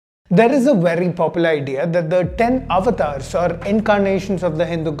There is a very popular idea that the 10 avatars or incarnations of the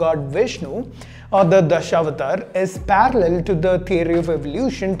Hindu God Vishnu or the Dashavatar is parallel to the theory of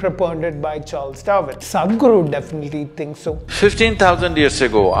evolution propounded by Charles Darwin. Sadhguru definitely thinks so. 15,000 years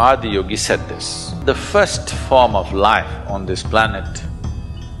ago, Adi Yogi said this. The first form of life on this planet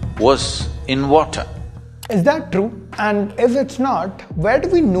was in water. Is that true? And if it's not, where do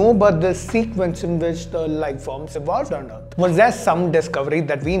we know about this sequence in which the life forms evolved on Earth? Was there some discovery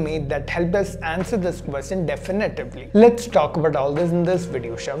that we made that helped us answer this question definitively? Let's talk about all this in this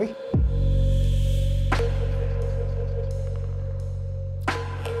video, shall we?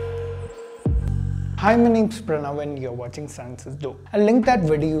 Hi, my name's Pranav and you're watching Science is Dope. I'll link that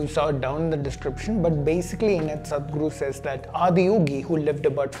video you saw down in the description, but basically in it Sadhguru says that Adi Yogi, who lived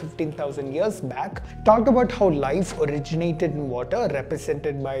about 15,000 years back, talked about how life originated in water,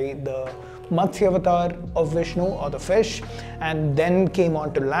 represented by the Matsya avatar of Vishnu or the fish, and then came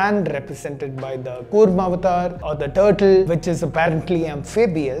onto land, represented by the Kurma avatar or the turtle, which is apparently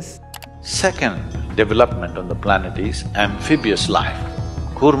amphibious. Second development on the planet is amphibious life,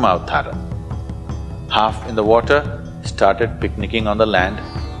 Kurma avatara. Half in the water, started picnicking on the land.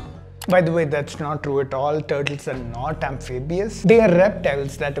 By the way, that's not true at all. Turtles are not amphibious. They are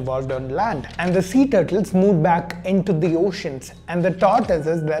reptiles that evolved on land. And the sea turtles moved back into the oceans. And the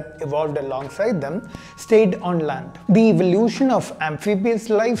tortoises that evolved alongside them stayed on land. The evolution of amphibious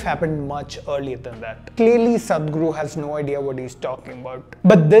life happened much earlier than that. Clearly, Sadhguru has no idea what he's talking about.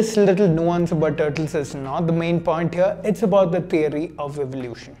 But this little nuance about turtles is not the main point here. It's about the theory of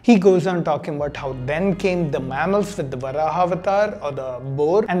evolution. He goes on talking about how then came the mammals with the Varaha avatar or the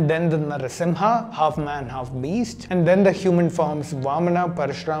boar, and then the Narasimha, half man, half beast, and then the human forms Vamana,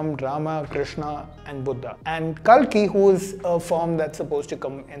 Parshuram, Rama, Krishna, and Buddha, and Kalki, who is a form that's supposed to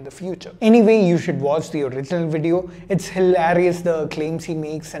come in the future. Anyway, you should watch the original video. It's hilarious the claims he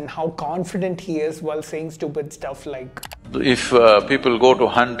makes and how confident he is while saying stupid stuff like, if people go to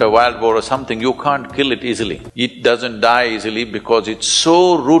hunt a wild boar or something, you can't kill it easily. It doesn't die easily because it's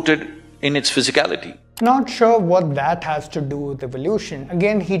so rooted in its physicality. Not sure what that has to do with evolution.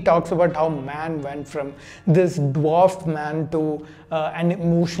 Again, he talks about how man went from this dwarfed man to an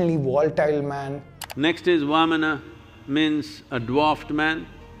emotionally volatile man. Next is Vamana, means a dwarfed man.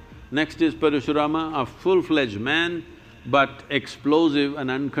 Next is Parashurama, a full-fledged man, but explosive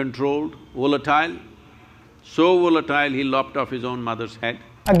and uncontrolled, volatile. So volatile, he lopped off his own mother's head.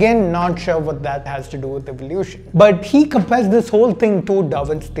 Again, not sure what that has to do with evolution. But he compares this whole thing to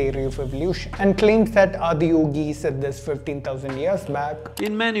Darwin's theory of evolution and claims that Adi Yogi said this 15,000 years back.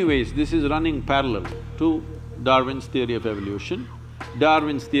 In many ways, this is running parallel to Darwin's theory of evolution.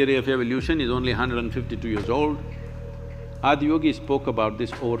 Darwin's theory of evolution is only 152 years old. Adi Yogi spoke about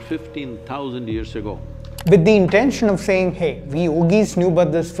this over 15,000 years ago. With the intention of saying, hey, we yogis knew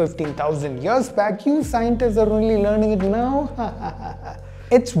about this 15,000 years back, you scientists are only learning it now.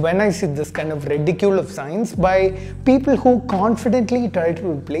 It's when I see this kind of ridicule of science by people who confidently try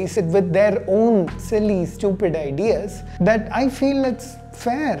to replace it with their own silly, stupid ideas that I feel it's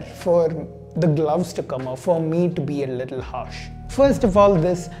fair for the gloves to come off, for me to be a little harsh. First of all,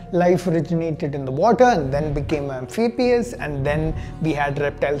 this life originated in the water and then became amphibious, and then we had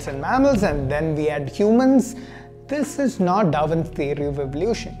reptiles and mammals, and then we had humans. This is not Darwin's theory of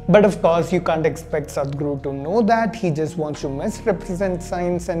evolution. But of course, you can't expect Sadhguru to know that. He just wants to misrepresent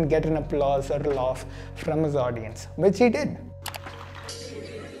science and get an applause or a laugh from his audience, which he did.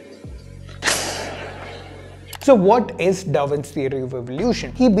 So what is Darwin's theory of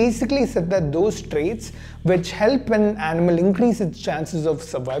evolution? He basically said that those traits which help an animal increase its chances of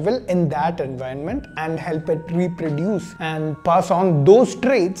survival in that environment and help it reproduce and pass on those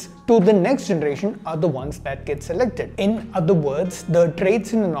traits to the next generation are the ones that get selected. In other words, the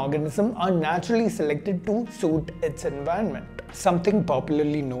traits in an organism are naturally selected to suit its environment. Something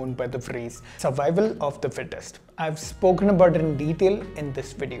popularly known by the phrase survival of the fittest. I've spoken about it in detail in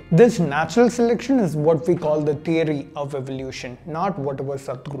this video. This natural selection is what we call the theory of evolution, not whatever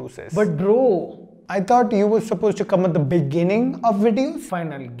Sadhguru says. But bro, I thought you were supposed to come at the beginning of videos.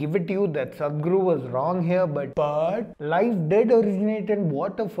 Fine, I'll give it to you that Sadhguru was wrong here, but life did originate in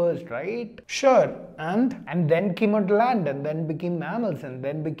water first, right? Sure, and then came on land, and then became mammals, and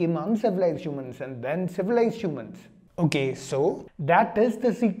then became uncivilized humans, and then civilized humans. Okay, so that is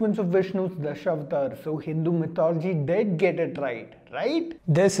the sequence of Vishnu's Dashavatar. So Hindu mythology did get it right?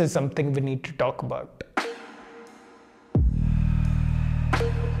 This is something we need to talk about.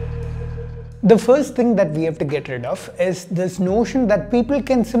 The first thing that we have to get rid of is this notion that people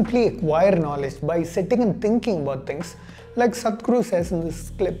can simply acquire knowledge by sitting and thinking about things, like Sadhguru says in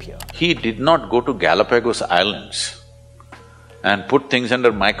this clip here. He did not go to Galapagos Islands and put things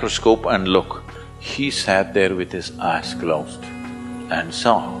under microscope and look. He sat there with his eyes closed and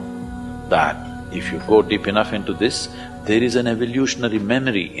saw that if you go deep enough into this, there is an evolutionary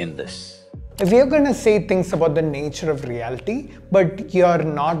memory in this. If you're gonna say things about the nature of reality, but you're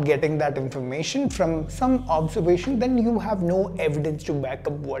not getting that information from some observation, then you have no evidence to back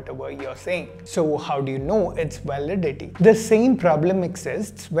up whatever you're saying. So how do you know its validity? The same problem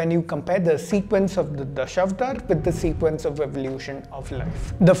exists when you compare the sequence of the Dashavatar with the sequence of evolution of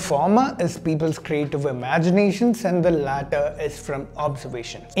life. The former is people's creative imaginations and the latter is from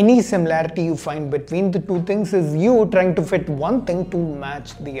observation. Any similarity you find between the two things is you trying to fit one thing to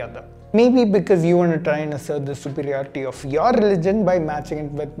match the other. Maybe because you want to try and assert the superiority of your religion by matching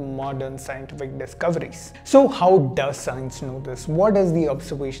it with modern scientific discoveries. So how does science know this? What is the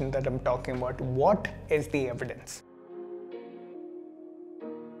observation that I'm talking about? What is the evidence?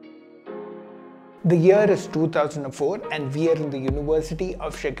 The year is 2004 and we are in the University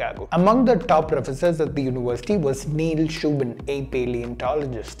of Chicago. Among the top professors at the university was Neil Shubin, a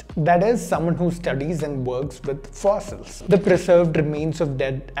paleontologist. That is, someone who studies and works with fossils, the preserved remains of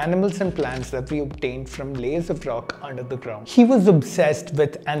dead animals and plants that we obtained from layers of rock under the ground. He was obsessed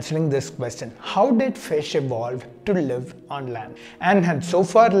with answering this question: how did fish evolve to live on land? And had so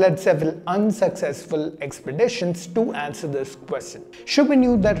far led several unsuccessful expeditions to answer this question. Shubin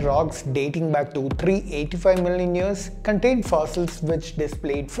knew that rocks dating back to 385 million years contained fossils which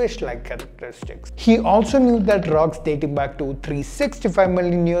displayed fish-like characteristics. He also knew that rocks dating back to 365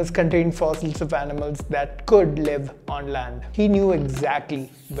 million years contained fossils of animals that could live on land. He knew exactly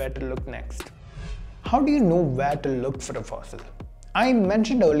where to look next. How do you know where to look for a fossil? I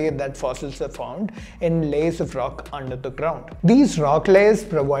mentioned earlier that fossils are found in layers of rock under the ground. These rock layers,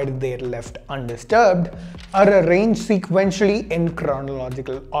 provided they are left undisturbed, are arranged sequentially in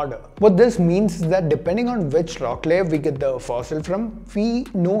chronological order. What this means is that depending on which rock layer we get the fossil from, we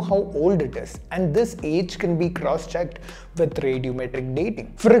know how old it is, and this age can be cross-checked with radiometric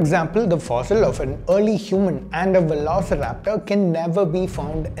dating. For example, the fossil of an early human and a velociraptor can never be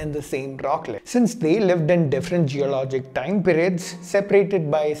found in the same rock layer, since they lived in different geologic time periods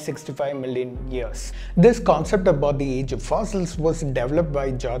separated by 65 million years. This concept about the age of fossils was developed by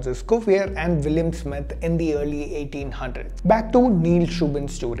George Cuvier and William Smith in the early 1800s. Back to Neil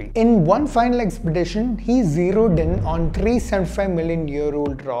Shubin's story. In one final expedition, he zeroed in on 375 million year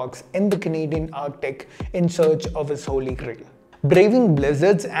old rocks in the Canadian Arctic in search of his holy grail. Braving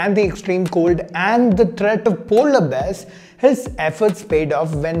blizzards and the extreme cold and the threat of polar bears, his efforts paid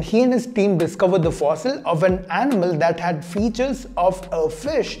off when he and his team discovered the fossil of an animal that had features of a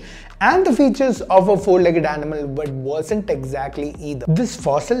fish and the features of a four-legged animal, but wasn't exactly either. This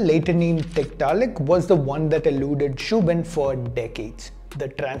fossil, later named Tiktaalik, was the one that eluded Shubin for decades: the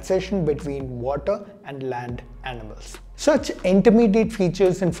transition between water and land animals. Such intermediate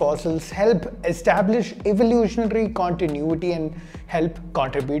features in fossils help establish evolutionary continuity and help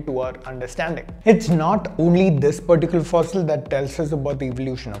contribute to our understanding. It's not only this particular fossil that tells us about the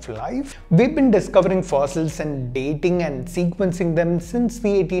evolution of life. We've been discovering fossils and dating and sequencing them since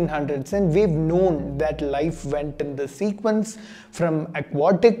the 1800s, and we've known that life went in the sequence from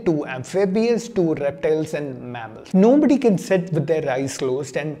aquatic to amphibious to reptiles and mammals. Nobody can sit with their eyes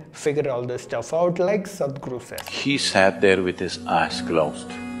closed and figure all this stuff out like Sadhguru says. He sat there with his eyes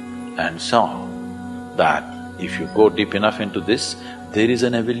closed and saw that if you go deep enough into this, there is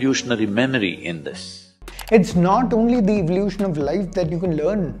an evolutionary memory in this. It's not only the evolution of life that you can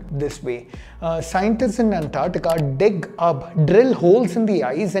learn this way. Scientists in Antarctica drill holes in the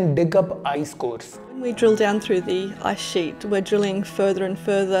ice and dig up ice cores. When we drill down through the ice sheet, we're drilling further and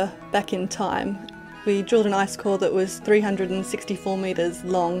further back in time. We drilled an ice core that was 364 metres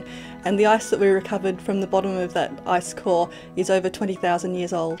long, and the ice that we recovered from the bottom of that ice core is over 20,000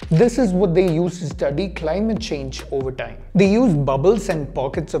 years old. This is what they use to study climate change over time. They use bubbles and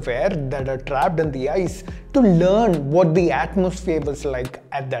pockets of air that are trapped in the ice to learn what the atmosphere was like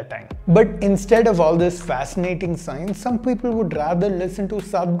at that time. But instead of all this fascinating science, some people would rather listen to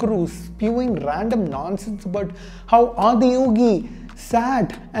Sadhguru spewing random nonsense about how Adi Yogi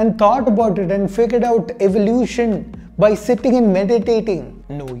sat and thought about it and figured out evolution by sitting and meditating.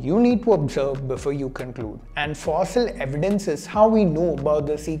 No, you need to observe before you conclude. And fossil evidence is how we know about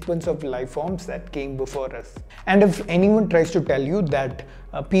the sequence of life forms that came before us. And if anyone tries to tell you that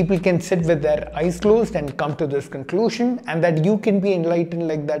people can sit with their eyes closed and come to this conclusion and that you can be enlightened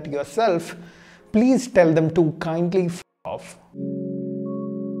like that yourself, please tell them to kindly f off.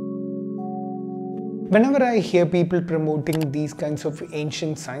 Whenever I hear people promoting these kinds of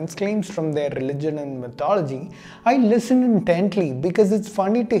ancient science claims from their religion and mythology, I listen intently because it's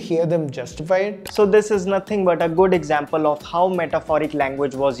funny to hear them justify it. So this is nothing but a good example of how metaphoric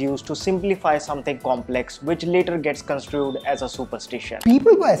language was used to simplify something complex, which later gets construed as a superstition.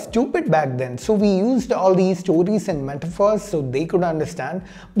 People were stupid back then, so we used all these stories and metaphors so they could understand.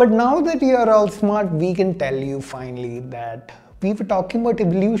 But now that you are all smart, we can tell you finally that we were talking about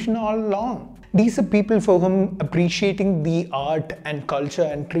evolution all along. These are people for whom appreciating the art and culture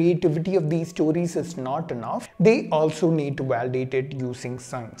and creativity of these stories is not enough. They also need to validate it using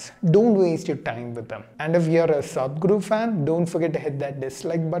science. Don't waste your time with them. And if you're a Sadhguru fan, don't forget to hit that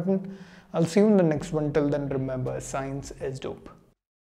dislike button. I'll see you in the next one. Till then, remember, science is dope.